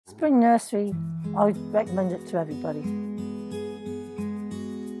Spring nursery, I recommend it to everybody.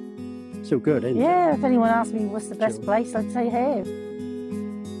 So good, isn't it? Yeah, if anyone asked me what's the best place, I'd say here.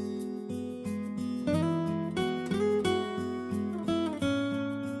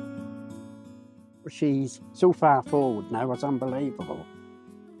 She's so far forward now, it's unbelievable.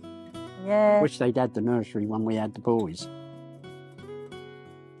 Yeah. Wish they'd had the nursery when we had the boys.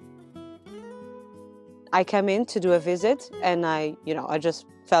 I came in to do a visit and I just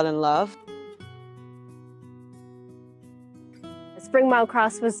fell in love. Spring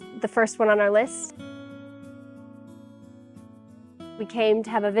Milecross was the first one on our list. We came to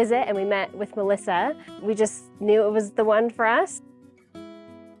have a visit and we met with Melissa. We just knew it was the one for us.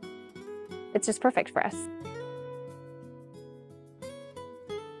 It's just perfect for us.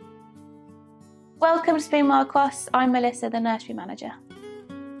 Welcome to Spring Milecross. I'm Melissa, the nursery manager.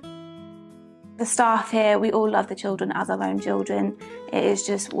 The staff here, we all love the children as our own children. It is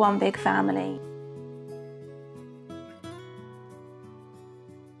just one big family.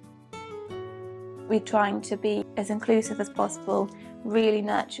 We're trying to be as inclusive as possible, really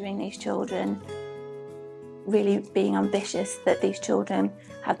nurturing these children, really being ambitious that these children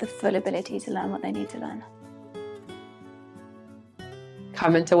have the full ability to learn what they need to learn.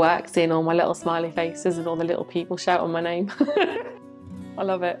 Coming to work, seeing all my little smiley faces and all the little people shouting my name. I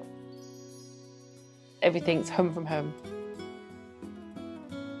love it. Everything's home from home.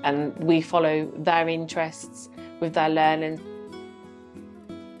 And we follow their interests with their learning.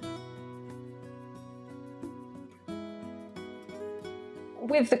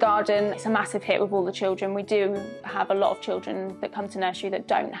 With the garden, it's a massive hit with all the children. We do have a lot of children that come to nursery that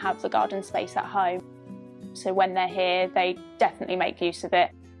don't have the garden space at home. So when they're here, they definitely make use of it.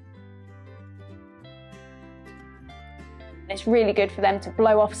 It's really good for them to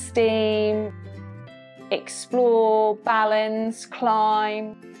blow off steam, explore, balance,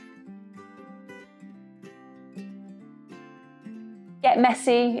 climb. Get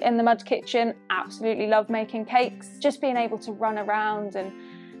messy in the mud kitchen. Absolutely love making cakes. Just being able to run around and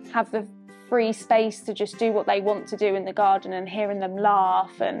have the free space to just do what they want to do in the garden, and hearing them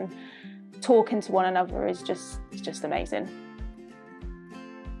laugh and talking to one another is just amazing.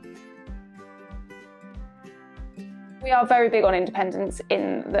 We are very big on independence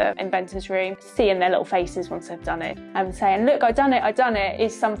in the inventors room. Seeing their little faces once they've done it and saying, look, I done it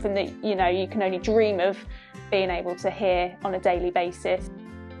is something that you can only dream of being able to hear on a daily basis.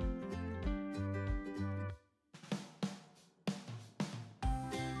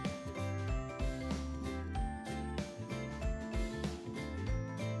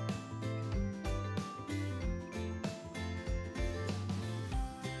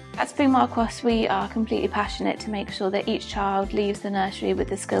 At Spring Milecross, we are completely passionate to make sure that each child leaves the nursery with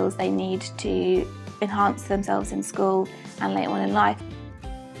the skills they need to enhance themselves in school and later on in life.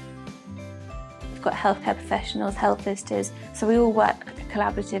 We've got healthcare professionals, health visitors, so we all work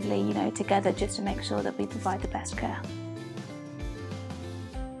collaboratively, together just to make sure that we provide the best care.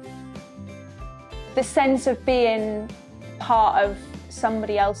 The sense of being part of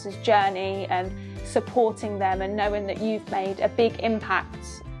somebody else's journey and supporting them and knowing that you've made a big impact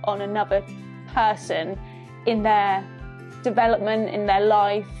on another person in their development, in their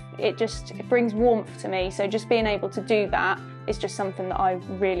life, it brings warmth to me. So just being able to do that is just something that I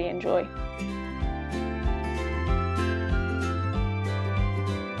really enjoy.